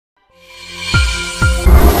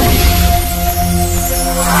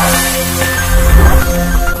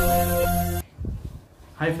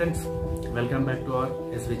Hi friends, welcome back to our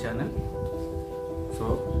SV channel. So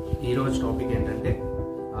ఈరోజు topic ఏంటంటే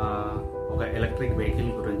ఒక electric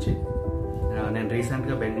vehicle గురించి. నేను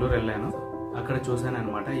రీసెంట్గా బెంగళూరు వెళ్ళాను, అక్కడ చూశాను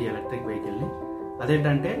అనమాట ఈ ఎలక్ట్రిక్ వెహికల్ని.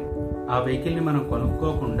 అదేంటంటే ఆ వెహికల్ని మనం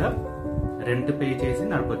కొనుక్కోకుండా రెంట్ పే చేసి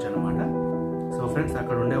నడపచ్చు అనమాట. సో ఫ్రెండ్స్,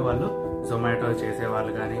 అక్కడ ఉండే వాళ్ళు జొమాటో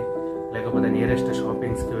చేసేవాళ్ళు కానీ లేకపోతే నియరెస్ట్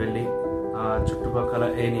షాపింగ్స్కి వెళ్ళి చుట్టుపక్కల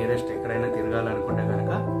నియరెస్ట్ ఎక్కడైనా తిరగాలనుకుంటే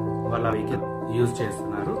కనుక వాళ్ళ వెహికల్ యూజ్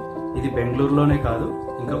చేస్తున్నారు. ఇది బెంగళూరులోనే కాదు,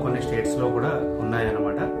 ఇంకా కొన్ని స్టేట్స్లో కూడా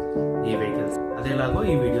ఉన్నాయన్నమాట ఈ వెహికల్స్. అదేలాగో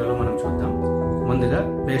ఈ వీడియోలో మనం చూద్దాం. ముందుగా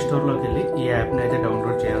ప్లే స్టోర్లోకి వెళ్ళి ఈ యాప్ని అయితే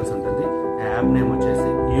డౌన్లోడ్ చేయాల్సి ఉంటుంది. ఆ యాప్ నేమ్ వచ్చేసి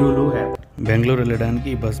యూలు యాప్. బెంగళూరు వెళ్ళడానికి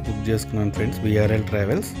ఈ బస్ బుక్ చేసుకున్నాను ఫ్రెండ్స్, విఆర్ఎల్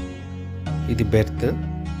ట్రావెల్స్. ఇది బెర్త్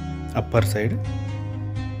అప్పర్ సైడ్.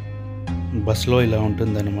 బస్లో ఇలా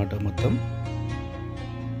ఉంటుందన్నమాట. మొత్తం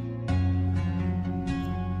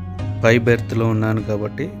పై బెర్త్లో ఉన్నాను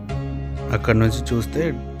కాబట్టి అక్కడ నుంచి చూస్తే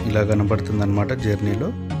ఇలా కనబడుతుంది అన్నమాట జర్నీలో.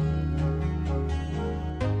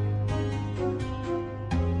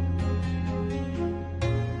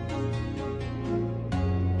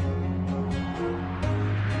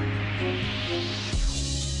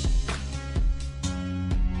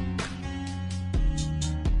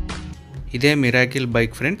 ఇదే మిరాకిల్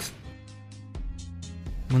బైక్ ఫ్రెండ్స్.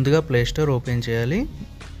 ముందుగా ప్లే స్టోర్ ఓపెన్ చేయాలి.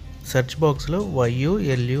 సెర్చ్ బాక్స్లో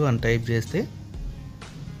YULU అని టైప్ చేస్తే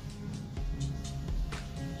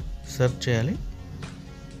సెర్చ్ చేయాలి,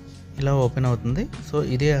 ఇలా ఓపెన్ అవుతుంది. సో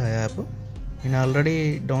ఇదే ఆ యాప్. నేను ఆల్రెడీ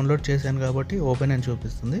డౌన్లోడ్ చేశాను కాబట్టి ఓపెన్ అని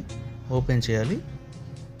చూపిస్తుంది. ఓపెన్ చేయాలి.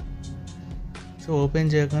 సో ఓపెన్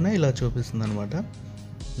చేయగానే ఇలా చూపిస్తుంది అనమాట.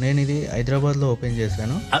 నేను ఇది హైదరాబాద్లో ఓపెన్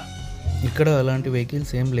చేశాను. ఇక్కడ అలాంటి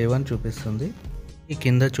వెహికల్స్ ఏం లేవని చూపిస్తుంది. ఈ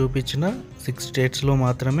కింద చూపించిన 6 స్టేట్స్లో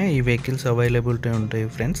మాత్రమే ఈ వెహికల్స్ అవైలబిలిటీ ఉంటాయి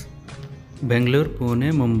ఫ్రెండ్స్. బెంగళూరు,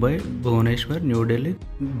 పూణే, ముంబై, భువనేశ్వర్, న్యూఢిల్లీ,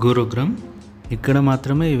 గురుగ్రామ్, ఇక్కడ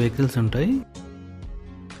మాత్రమే ఈ వెహికల్స్ ఉంటాయి.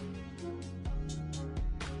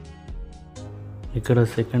 ఇక్కడ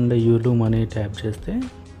సెకండ్ యూలు మనీ ట్యాప్ చేస్తే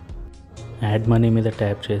యాడ్ మనీ మీద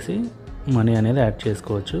ట్యాప్ చేసి మనీ అనేది యాడ్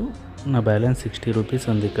చేసుకోవచ్చు. నా బ్యాలెన్స్ 60 రూపీస్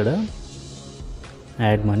ఉంది. ఇక్కడ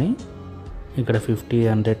యాడ్ మనీ, ఇక్కడ 50,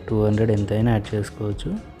 100, 200 ఎంతైనా యాడ్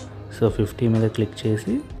చేసుకోవచ్చు. సో 50 మీద క్లిక్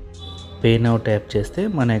చేసి పే నౌ ట్యాప్ చేస్తే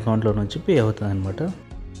మన అకౌంట్లో నుంచి పే అవుతుంది అనమాట.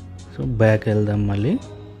 సో బ్యాక్ వెళ్దాం మళ్ళీ.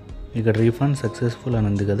 ఇక్కడ రీఫండ్ సక్సెస్ఫుల్ అని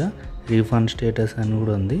ఉంది కదా, రీఫండ్ స్టేటస్ అని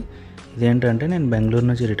కూడా ఉంది. ఇదేంటంటే నేను బెంగళూరు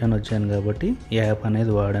నుంచి రిటర్న్ వచ్చాను కాబట్టి ఈ యాప్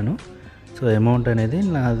అనేది వాడాను. సో అమౌంట్ అనేది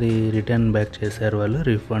నాది రిటర్న్ బ్యాక్ చేశారు వాళ్ళు.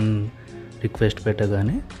 రీఫండ్ రిక్వెస్ట్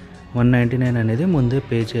పెట్టగానే 199 అనేది ముందే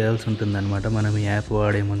పే చేయాల్సి ఉంటుంది అనమాట మనం ఈ యాప్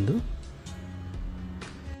వాడే ముందు.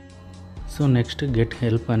 సో నెక్స్ట్ గెట్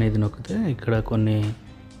హెల్ప్ అనేది నొక్కితే ఇక్కడ కొన్ని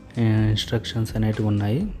ఇన్స్ట్రక్షన్స్ అనేటివి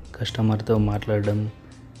ఉన్నాయి. కస్టమర్తో మాట్లాడడం,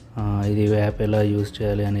 ఇది యాప్ ఎలా యూజ్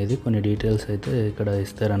చేయాలి అనేది కొన్ని డీటెయిల్స్ అయితే ఇక్కడ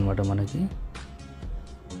ఇస్తారనమాట మనకి.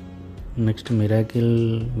 నెక్స్ట్ మిరాకిల్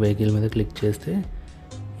వెహికల్ మీద క్లిక్ చేస్తే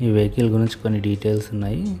ఈ వెహికల్ గురించి కొన్ని డీటెయిల్స్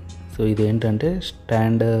ఉన్నాయి. సో ఇదేంటంటే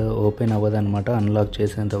స్టాండ్ ఓపెన్ అవ్వదన్నమాట అన్లాక్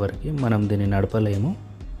చేసేంత వరకు. మనం దీన్ని నడపలేము.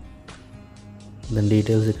 దాని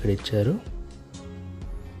డీటెయిల్స్ ఇక్కడ ఇచ్చారు.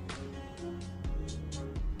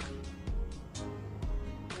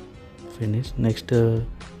 ఫినిష్. నెక్స్ట్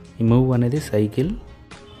ఈ మూవ్ అనేది సైకిల్.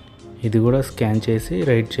 ఇది కూడా స్కాన్ చేసి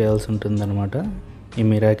రైడ్ చేయాల్సి ఉంటుంది అనమాట ఈ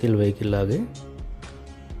మిరాకిల్ వెహికల్ లాగే.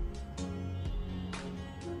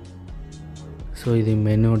 సో ఇది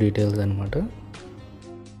మెనూ డీటెయిల్స్ అనమాట.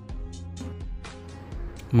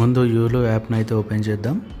 ముందు యూలో యాప్ని అయితే ఓపెన్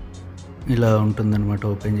చేద్దాం. ఇలా ఉంటుందన్నమాట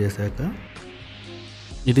ఓపెన్ చేశాక.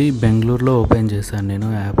 ఇది బెంగళూరులో ఓపెన్ చేశాను నేను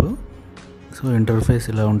యాప్. సో ఇంటర్ఫేస్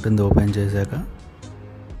ఇలా ఉంటుంది ఓపెన్ చేశాక.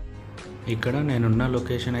 ఇక్కడ నేనున్న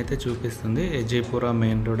లొకేషన్ అయితే చూపిస్తుంది, ఎజీపురా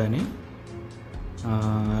మెయిన్ రోడ్ అని.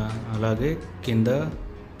 అలాగే కింద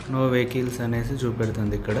నో వెహికల్స్ అనేసి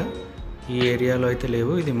చూపెడుతుంది. ఇక్కడ ఈ ఏరియాలో అయితే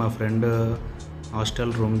లేవు. ఇది మా ఫ్రెండ్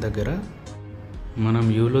హాస్టల్ రూమ్ దగ్గర. మనం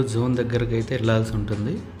యూలో జోన్ దగ్గరకు అయితే వెళ్ళాల్సి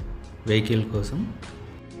ఉంటుంది వెహికల్ కోసం.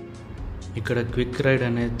 ఇక్కడ క్విక్ రైడ్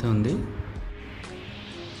అనేది ఉంది.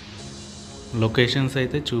 లొకేషన్స్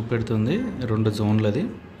అయితే చూపెడుతుంది 2 జోన్లది.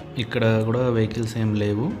 ఇక్కడ కూడా వెహికల్స్ ఏం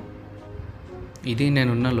లేవు. ఇది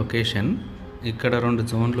నేనున్న లొకేషన్. ఇక్కడ 2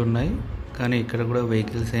 జోన్లు ఉన్నాయి, కానీ ఇక్కడ కూడా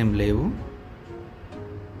వెహికల్స్ ఏం లేవు.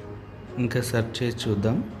 ఇంకా సెర్చ్ చేసి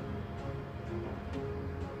చూద్దాం.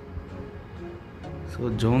 సో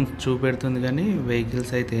జోన్స్ చూపెడుతుంది కానీ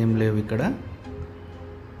వెహికల్స్ అయితే ఏం లేవు ఇక్కడ.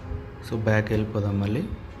 సో బ్యాక్ వెళ్ళిపోదాం మళ్ళీ.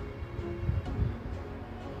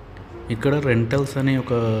 ఇక్కడ రెంటల్స్ అనే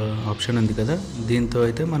ఒక ఆప్షన్ ఉంది కదా, దీంతో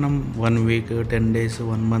అయితే మనం 1 వీక్, 10 డేస్,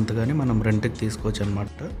 1 మంత్ కానీ మనం రెంట్కి తీసుకోవచ్చు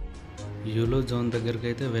అనమాట. యూలో జోన్ దగ్గరికి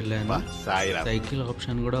అయితే వెళ్ళాను. సైకిల్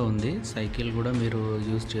ఆప్షన్ కూడా ఉంది, సైకిల్ కూడా మీరు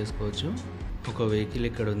యూజ్ చేసుకోవచ్చు. ఒక వెహికల్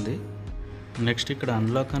ఇక్కడ ఉంది. నెక్స్ట్ ఇక్కడ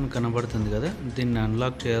అన్లాక్ అని కనబడుతుంది కదా, దీన్ని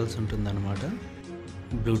అన్లాక్ చేయాల్సి ఉంటుంది అనమాట.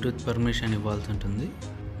 బ్లూటూత్ పర్మిషన్ ఇవ్వాల్సి ఉంటుంది.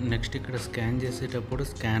 నెక్స్ట్ ఇక్కడ స్కాన్ చేసేటప్పుడు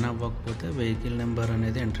స్కాన్ అవ్వకపోతే వెహికల్ నెంబర్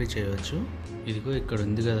అనేది ఎంట్రీ చేయవచ్చు. ఇదిగో ఇక్కడ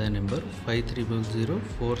ఉంది కదా నెంబర్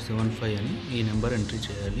 53000475 అని, ఈ నెంబర్ ఎంట్రీ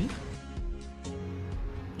చేయాలి.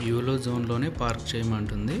 యూలో జోన్లోనే పార్క్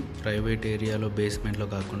చేయమంటుంది, ప్రైవేట్ ఏరియాలో బేస్మెంట్లో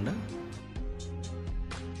కాకుండా.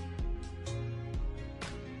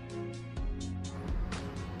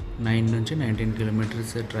 నైన్ నుంచి 19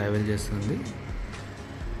 కిలోమీటర్స్ ట్రావెల్ చేస్తుంది.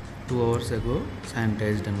 2 hours ago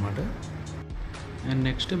శానిటైజ్డ్ అనమాట. And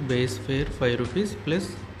next base fair 5 rupees plus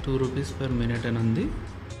 2 rupees per minute అని ఉంది.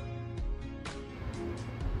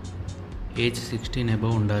 ఏజ్ 16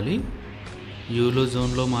 అబవ్ ఉండాలి. యూలో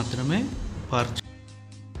జోన్లో మాత్రమే పార్క్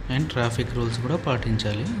అండ్ ట్రాఫిక్ రూల్స్ కూడా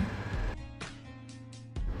పాటించాలి.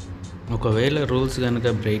 ఒకవేళ రూల్స్ కనుక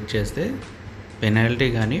బ్రేక్ చేస్తే పెనాల్టీ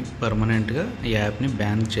కానీ పర్మనెంట్గా ఈ యాప్ని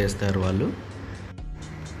బ్యాన్ చేస్తారు వాళ్ళు.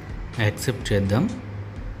 యాక్సెప్ట్ చేద్దాం.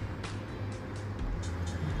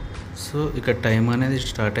 సో ఇక్కడ టైం అనేది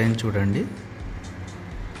స్టార్ట్ అయింది చూడండి.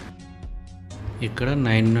 ఇక్కడ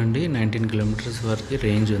 9 నుండి 19 కిలోమీటర్స్ వరకు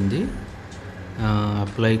రేంజ్ ఉంది.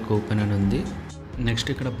 అప్లై కూపన్ అని ఉంది. నెక్స్ట్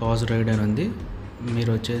ఇక్కడ పాజ్ రైడ్ అని ఉంది.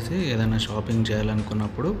 మీరు వచ్చేసి ఏదైనా షాపింగ్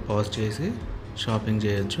చేయాలనుకున్నప్పుడు పాజ్ చేసి షాపింగ్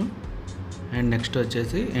చేయొచ్చు. అండ్ నెక్స్ట్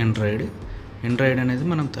వచ్చేసి ఎండ్ రైడ్ అనేది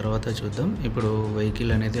మనం తర్వాత చూద్దాం. ఇప్పుడు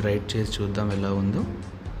వెహికల్ అనేది రైడ్ చేసి చూద్దాం ఎలా ఉందో.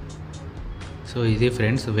 సో ఇది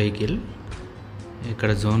ఫ్రెండ్స్ వెహికల్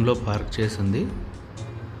ఇక్కడ జోన్లో పార్క్ చేసింది.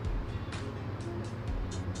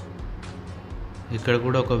 ఇక్కడ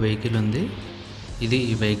కూడా ఒక వెహికల్ ఉంది. ఇది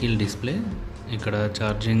ఈ వెహికల్ డిస్ప్లే. ఇక్కడ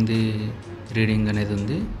ఛార్జింగ్ది రీడింగ్ అనేది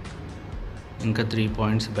ఉంది. ఇంకా 3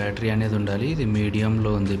 points బ్యాటరీ అనేది ఉండాలి. ఇది మీడియంలో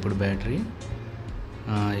ఉంది ఇప్పుడు బ్యాటరీ.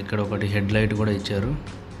 ఇక్కడ ఒకటి హెడ్ లైట్ కూడా ఇచ్చారు.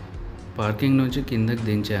 పార్కింగ్ నుంచి కిందకి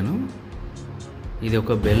దించాను. ఇది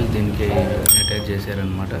ఒక బెల్ దీనికి అటాచ్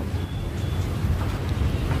చేశారనమాట.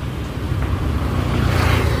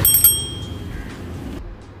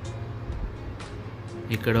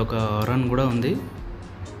 ఇక్కడ ఒక హారన్ కూడా ఉంది,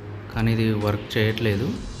 కానీ ఇది వర్క్ చేయట్లేదు.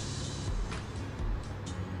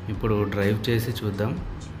 ఇప్పుడు డ్రైవ్ చేసి చూద్దాం.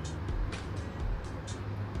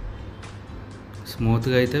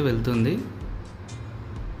 స్మూత్గా అయితే వెళ్తుంది.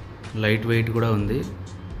 లైట్ వెయిట్ కూడా ఉంది.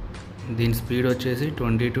 దీని స్పీడ్ వచ్చేసి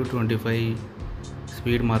 20 to 25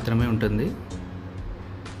 స్పీడ్ మాత్రమే ఉంటుంది.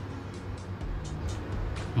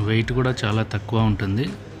 వెయిట్ కూడా చాలా తక్కువ ఉంటుంది.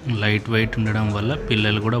 లైట్ వెయిట్ ఉండడం వల్ల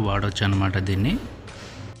పిల్లలు కూడా వాడవచ్చు అన్నమాట దీన్ని.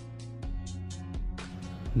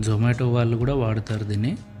 జొమాటో వాళ్ళు కూడా వాడతారు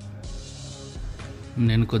దీన్ని.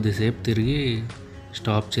 నేను కొద్దిసేపు తిరిగి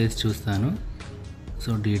స్టాప్ చేసి చూస్తాను. సో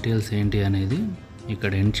డీటెయిల్స్ ఏంటి అనేది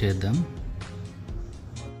ఇక్కడ ఎండ్ చేద్దాం.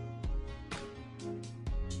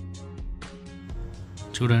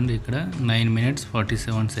 చూడండి ఇక్కడ 9 minutes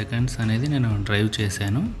 47 seconds అనేది నేను డ్రైవ్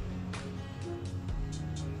చేశాను.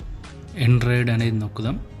 ఎండ్ రైడ్ అనేది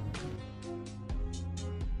నొక్కుదాం.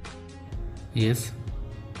 ఎస్,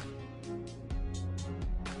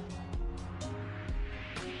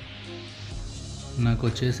 నాకు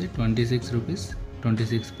వచ్చేసి 26 రూపీస్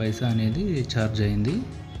 26 పైసా అనేది ఛార్జ్ అయింది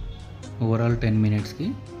overall 10 minutesకి.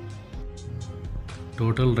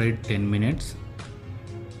 Total ride 10 minutes.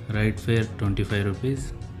 Ride fair 25 rupees.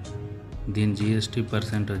 దీని జిఎస్టీ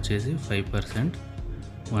పర్సెంట్ వచ్చేసి 5%.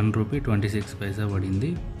 1 రూపీ 26 పైసా పడింది.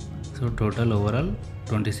 సో టోటల్ ఓవరాల్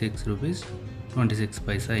 26 రూపీస్ 26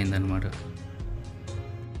 పైసా అయిందనమాట.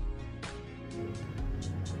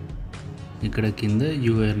 ఇక్కడ కింద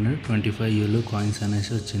యూ ఎర్న్డ్ 25 యూలో కాయిన్స్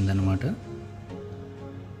అనేసి వచ్చిందనమాట.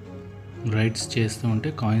 రైడ్స్ చేస్తూ ఉంటే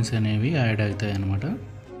కాయిన్స్ అనేవి యాడ్ అవుతాయి అన్నమాట.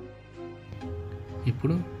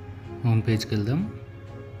 ఇప్పుడు హోమ్ పేజ్కి వెళ్దాం.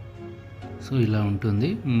 సో ఇలా ఉంటుంది.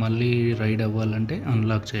 మళ్ళీ రైడ్ అవ్వాలంటే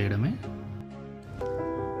అన్లాక్ చేయడమే.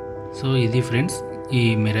 సో ఇది ఫ్రెండ్స్ ఈ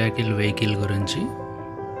మిరాకిల్ వెహికల్ గురించి.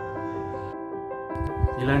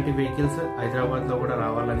 ఇలాంటి వెహికల్స్ హైదరాబాద్లో కూడా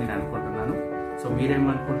రావాలని నేను అనుకుంటున్నాను. సో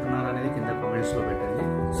మీరేమనుకుంటున్నారు అనేది కింద కామెంట్స్లో పెట్టండి.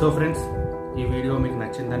 సో ఫ్రెండ్స్ ఈ వీడియో మీకు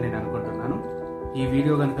నచ్చిందని నేను అనుకుంటున్నాను. ఈ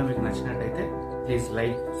వీడియో కనుక మీకు నచ్చినట్టయితే please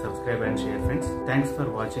like, subscribe and share friends. Thanks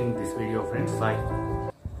for watching this video friends. Bye.